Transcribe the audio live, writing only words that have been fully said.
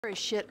as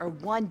shit or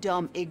one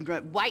dumb,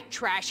 ignorant, white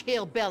trash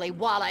hillbilly,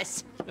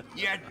 Wallace.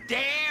 You're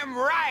damn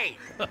right!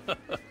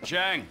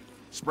 Chang,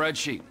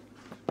 spreadsheet.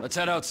 Let's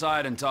head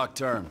outside and talk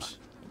terms.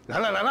 来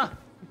了来了，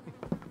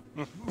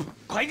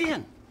快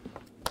点！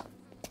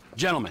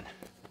 Gentlemen,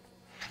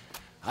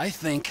 I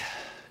think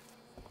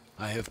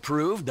I have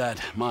proved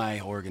that my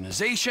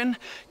organization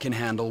can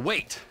handle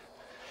weight.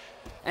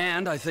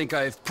 And I think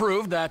I've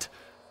proved that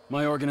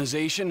my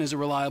organization is a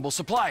reliable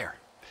supplier.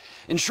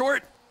 In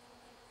short,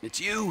 it's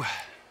you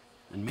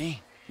and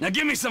me. Now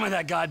give me some of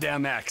that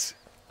goddamn X.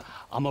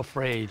 I'm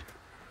afraid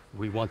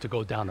we want to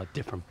go down a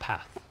different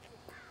path.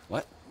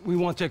 What? We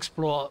want to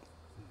explore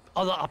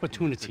other 这个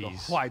opportunities.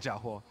 坏家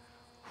伙，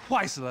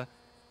坏死了！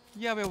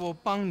要不要我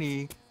帮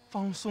你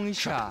放松一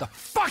下 The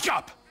fuck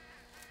up!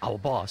 Our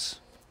boss,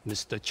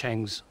 Mr.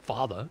 Cheng's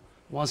father,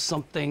 wants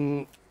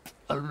something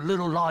a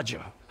little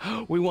larger.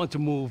 We want to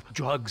move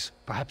drugs,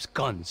 perhaps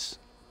guns.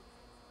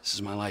 This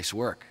is my life's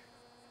work.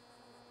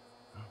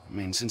 I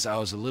mean, since I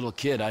was a little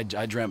kid, I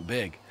dreamt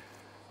big.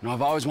 You know,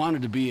 I've always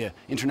wanted to be an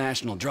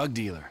international drug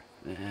dealer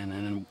and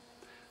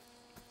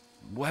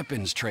a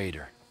weapons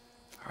trader.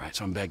 All right,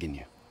 so I'm begging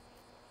you.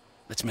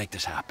 Let's make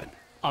this happen.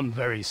 I'm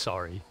very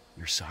sorry.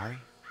 You're sorry?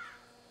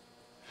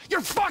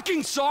 You're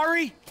fucking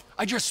sorry?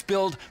 I just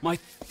spilled my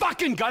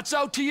fucking guts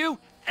out to you,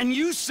 and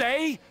you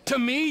say to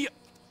me,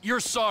 you're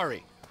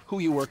sorry. Who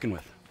are you working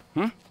with?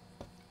 Hmm?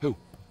 Who?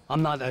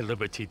 I'm not at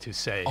liberty to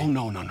say. Oh,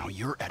 no,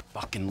 you're at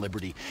fucking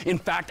liberty. In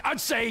fact, I'd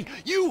say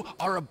you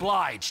are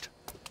obliged.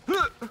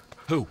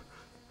 Who?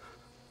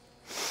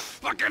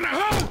 Fucking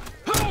who?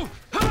 Who?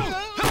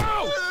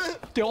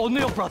 The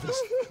O'Neill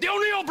brothers. The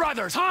O'Neill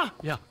brothers, huh?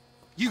 Yeah.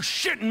 You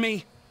shitting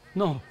me?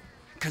 No.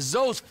 Cause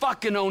those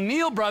fucking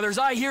O'Neill brothers,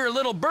 I hear a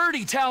little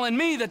birdie telling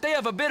me that they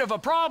have a bit of a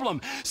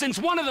problem, since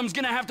one of them's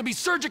gonna have to be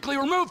surgically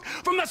removed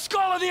from the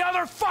skull of the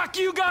other. Fuck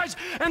you guys,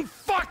 and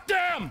fuck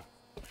them!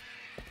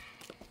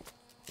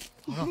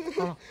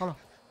 hold on.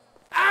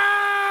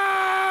 Ah!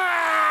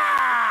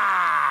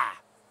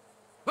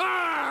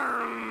 Ah!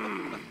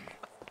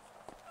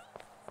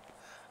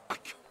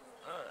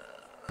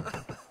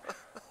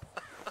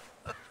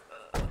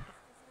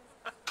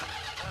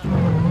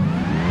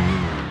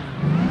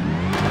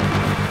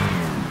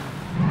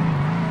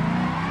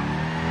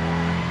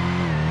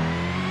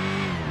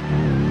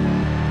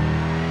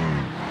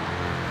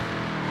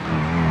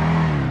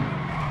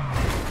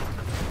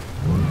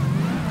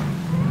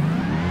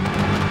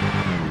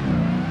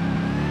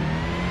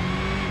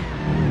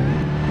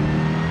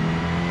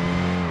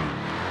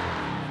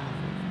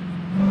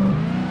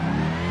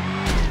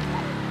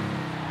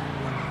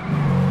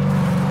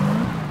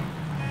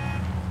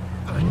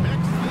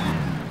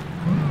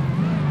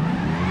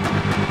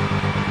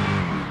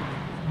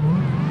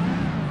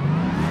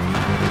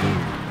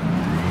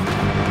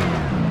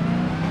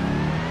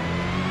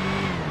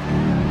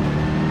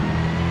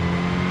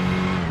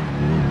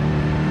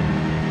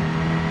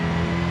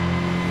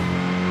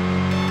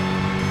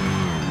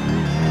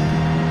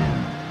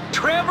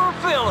 Trevor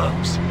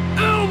Phillips.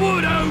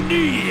 Elwood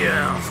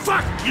O'Neill!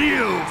 Fuck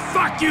you!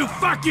 Fuck you!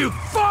 Fuck you!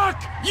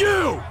 Fuck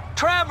you!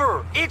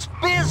 Trevor, it's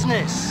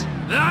business.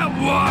 That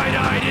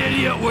wide-eyed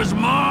idiot was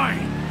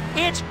mine!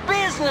 It's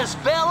business,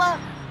 fella.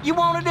 You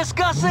want to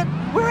discuss it?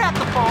 We're at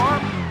the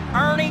farm.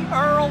 Ernie,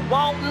 Earl,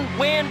 Walton,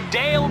 Wynn,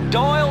 Dale,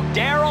 Doyle,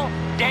 Darrell,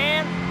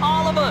 Dan,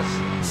 all of us.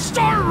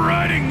 Start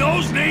writing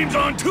those names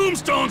on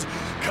tombstones,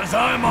 cause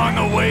I'm on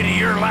the way to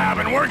your lab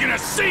and we're gonna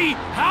see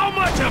how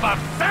much of a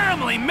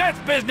family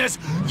meth business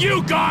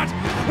you got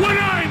when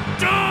I'm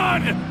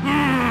done!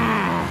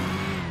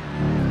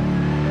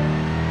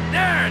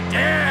 They're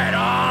dead,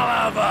 all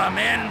of them,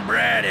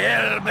 inbred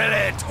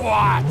hillbilly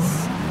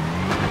twats!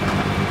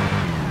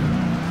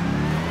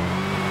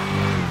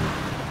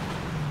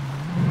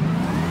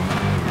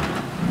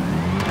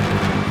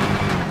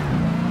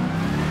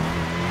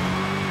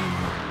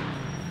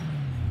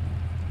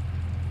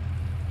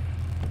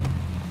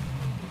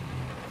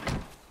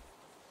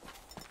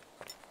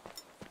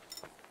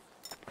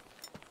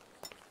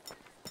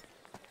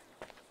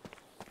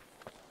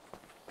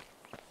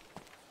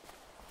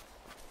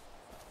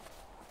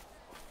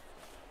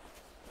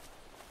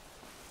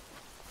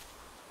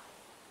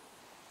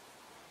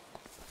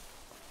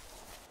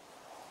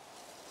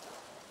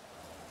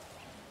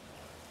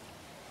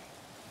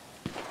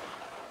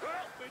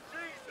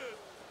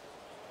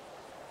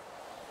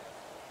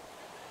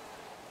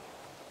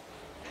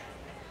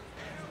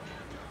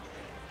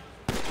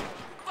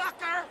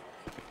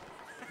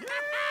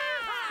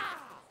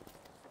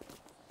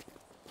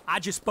 I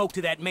just spoke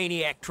to that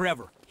maniac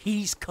Trevor.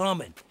 He's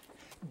coming.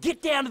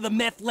 Get down to the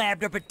meth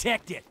lab to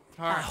protect it.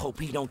 I hope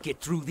he don't get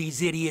through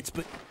these idiots,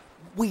 but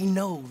we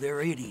know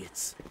they're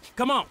idiots.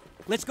 Come on,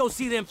 let's go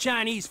see them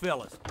Chinese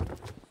fellas.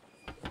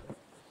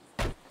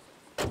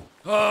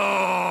 Oh,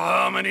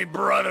 how many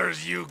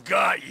brothers you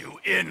got, you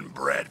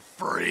inbred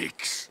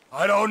freaks?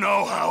 I don't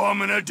know how I'm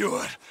gonna do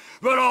it,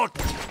 but I'll...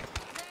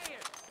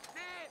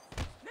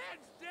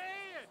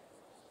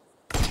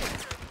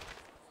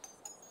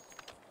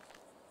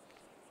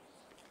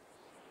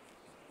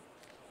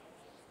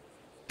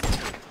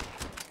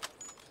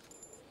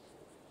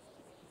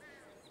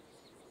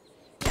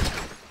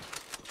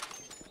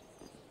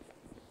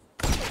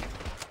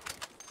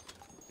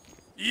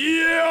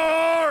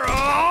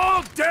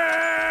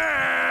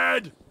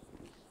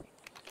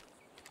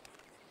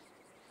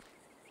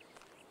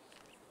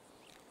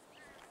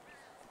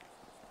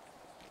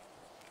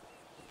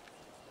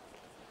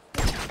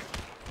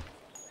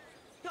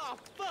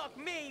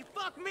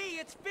 Fuck me,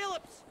 it's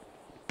Phillips!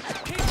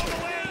 Keep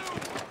him away!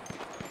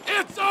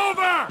 It's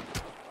over!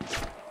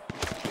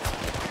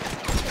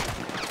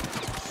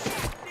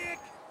 Dick!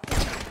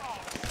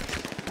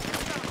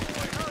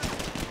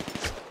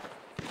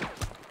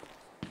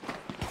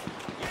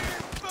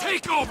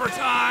 Take over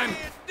time!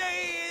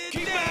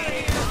 Keep out of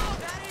here!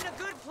 That ain't a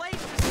good place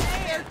to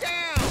stay! They're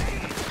down!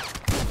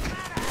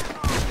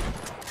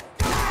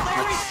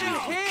 Larry, See shoot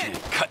if we him!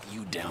 can't cut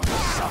you down to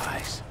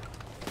size.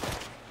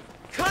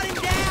 Cut him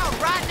down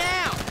right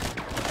now!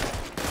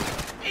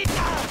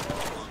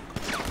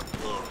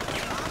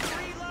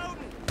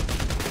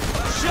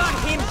 Shut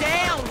him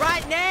down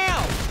right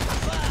now!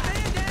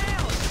 Man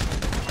down!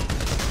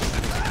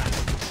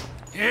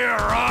 Here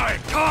I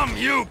come,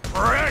 you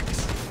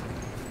pricks!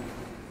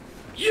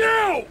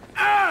 You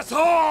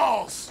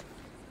assholes!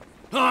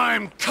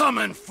 I'm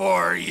coming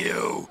for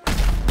you!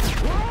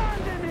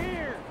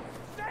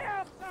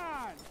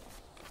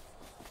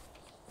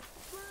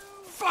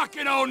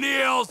 Fucking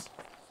O'Neills!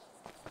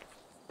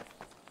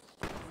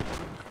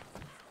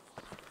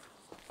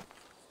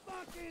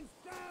 Fucking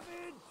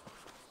savage!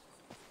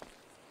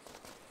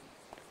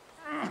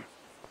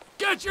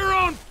 Get your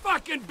own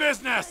fucking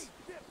business!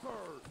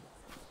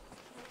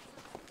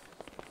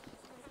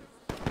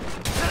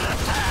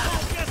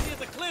 Jesse at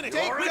the clinic!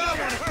 Take we don't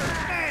want to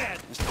hurt bad!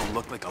 This don't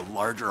look like a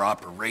larger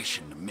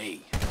operation to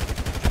me.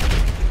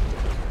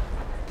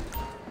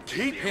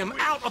 Keep him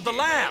out of the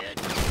lab!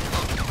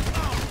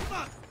 Oh,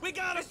 fuck! We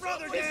got a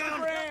brother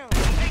down!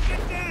 Take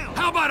it down!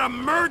 How about a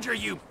merger,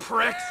 you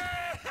pricks?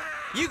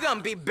 You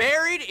gonna be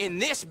buried in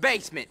this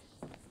basement.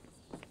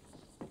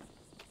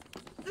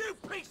 You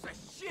piece of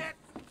shit!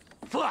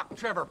 Fuck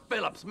Trevor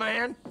Phillips,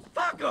 man!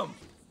 Fuck him!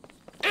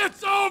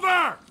 It's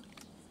over!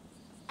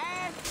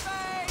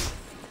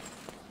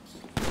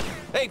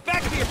 Hey,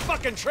 back to your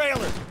fucking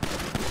trailer!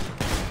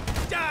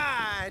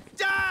 Die!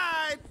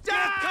 Die! Die!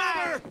 Get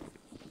cover!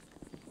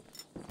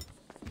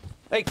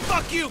 Hey,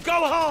 fuck you!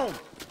 Go home!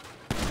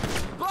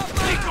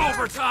 Take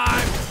over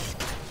time!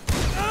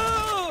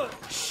 Oh!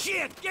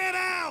 Shit! Get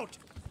out!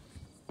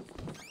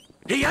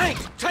 He ain't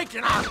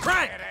taking our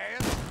crank!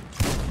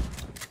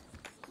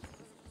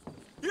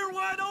 You're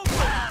wide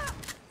open!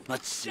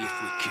 Let's see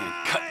if we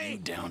can't cut you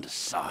down to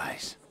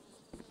size.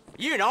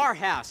 You in our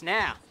house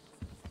now.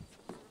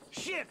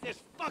 Shit,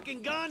 this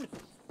fucking gun!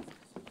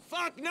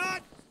 Fuck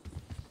nut!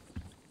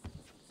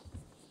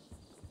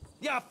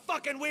 Ya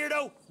fucking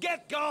weirdo!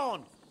 Get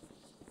gone!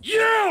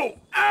 You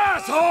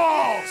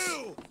assholes!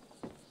 You!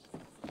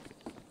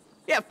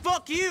 Yeah,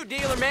 fuck you,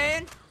 dealer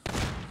man.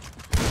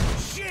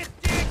 Shit,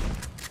 dick!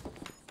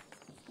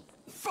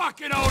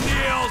 Fucking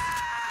O'Neills!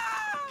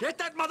 Get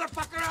that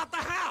motherfucker out the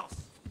house!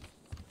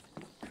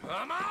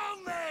 Come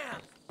on,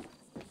 man!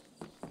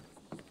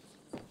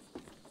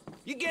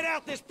 You get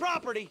out this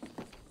property!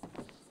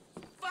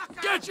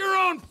 Fucker! Get your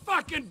own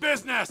fucking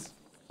business!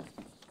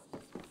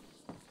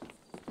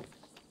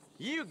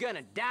 You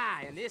gonna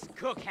die in this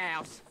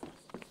cookhouse.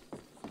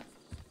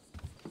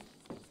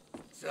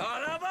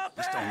 Son of a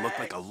This don't look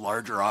like a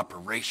larger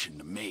operation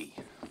to me.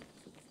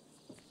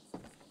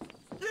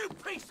 You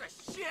piece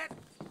of shit!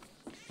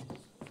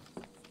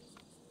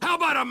 How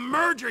about a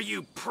merger,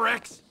 you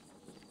pricks?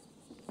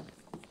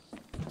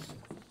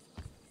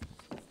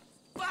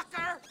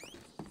 Fucker!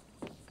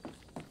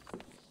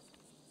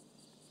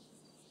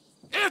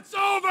 It's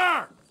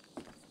over!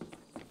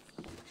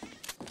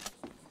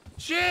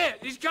 Shit,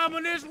 he's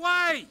coming this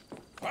way!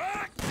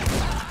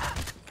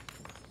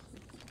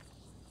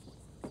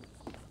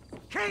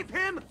 Keep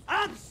him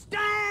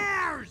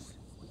upstairs!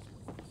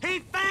 He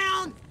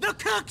found the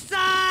cook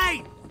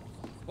site!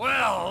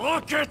 Well,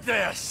 look at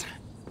this!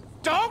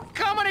 Don't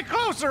come any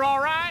closer,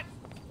 all right?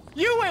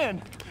 You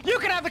win. You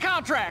can have the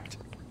contract.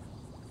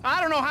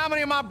 I don't know how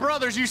many of my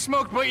brothers you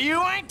smoked, but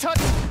you ain't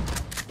touching...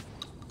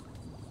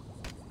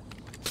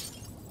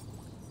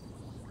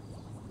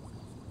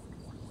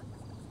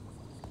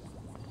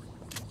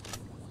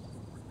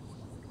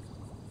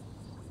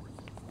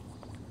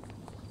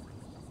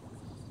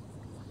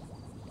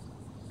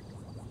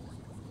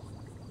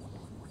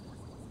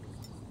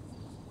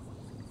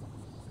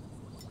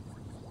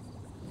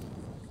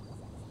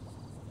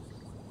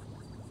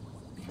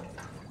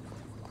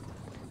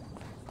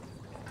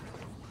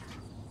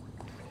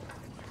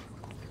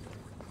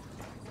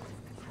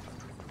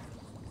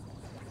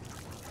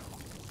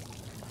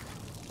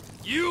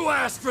 You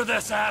asked for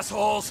this,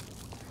 assholes!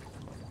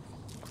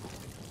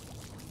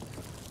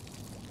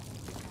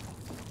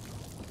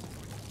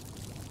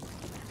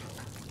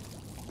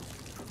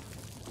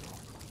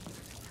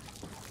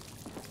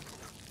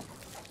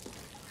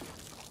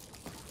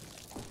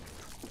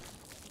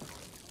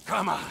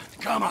 Come on,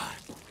 come on.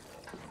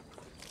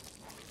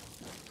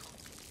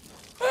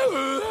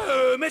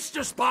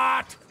 Mr.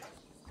 Spot!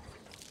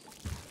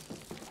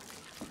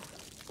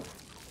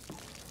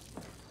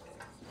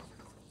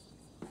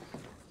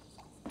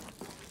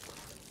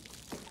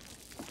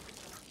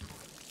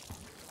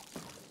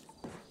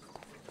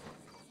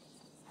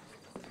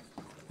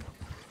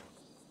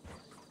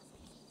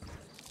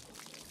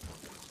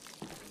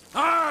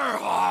 Arr!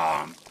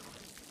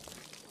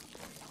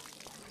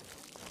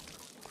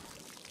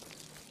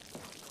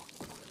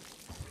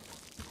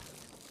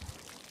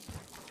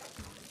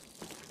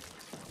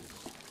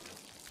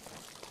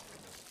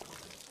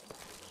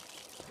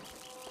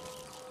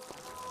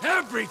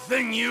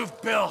 Everything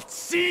you've built,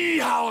 see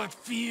how it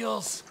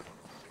feels?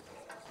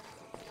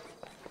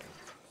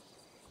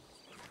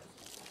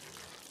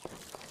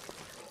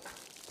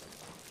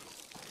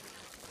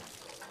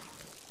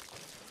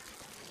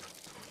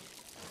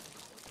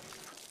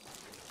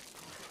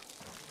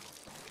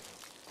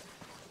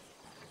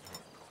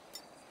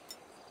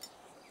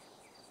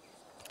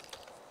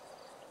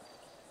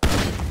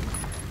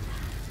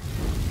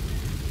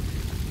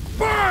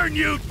 Burn,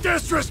 you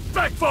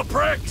disrespectful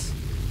pricks!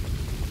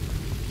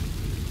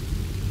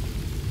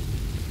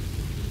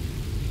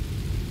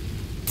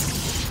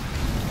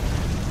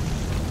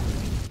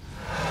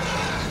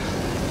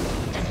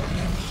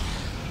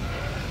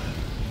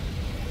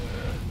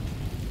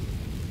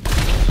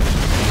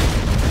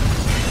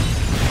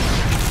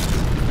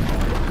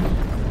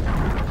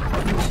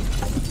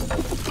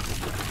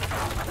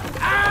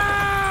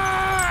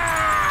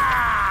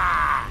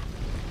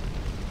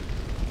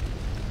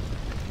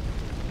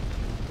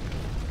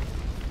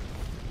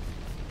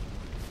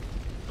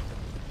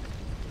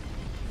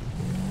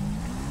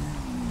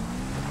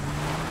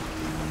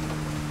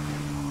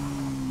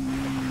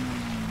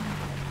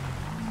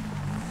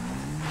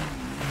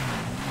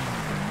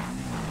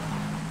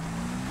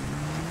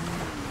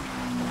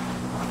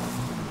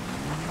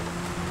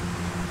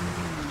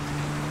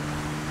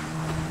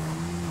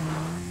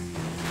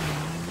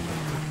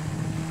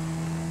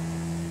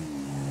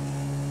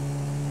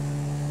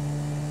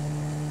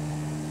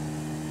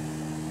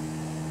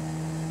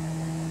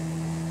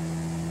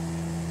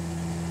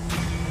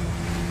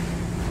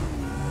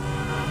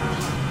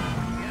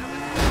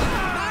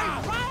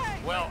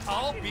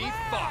 I'll be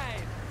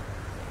fucked.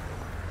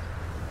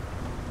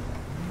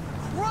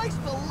 Christ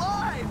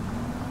alive!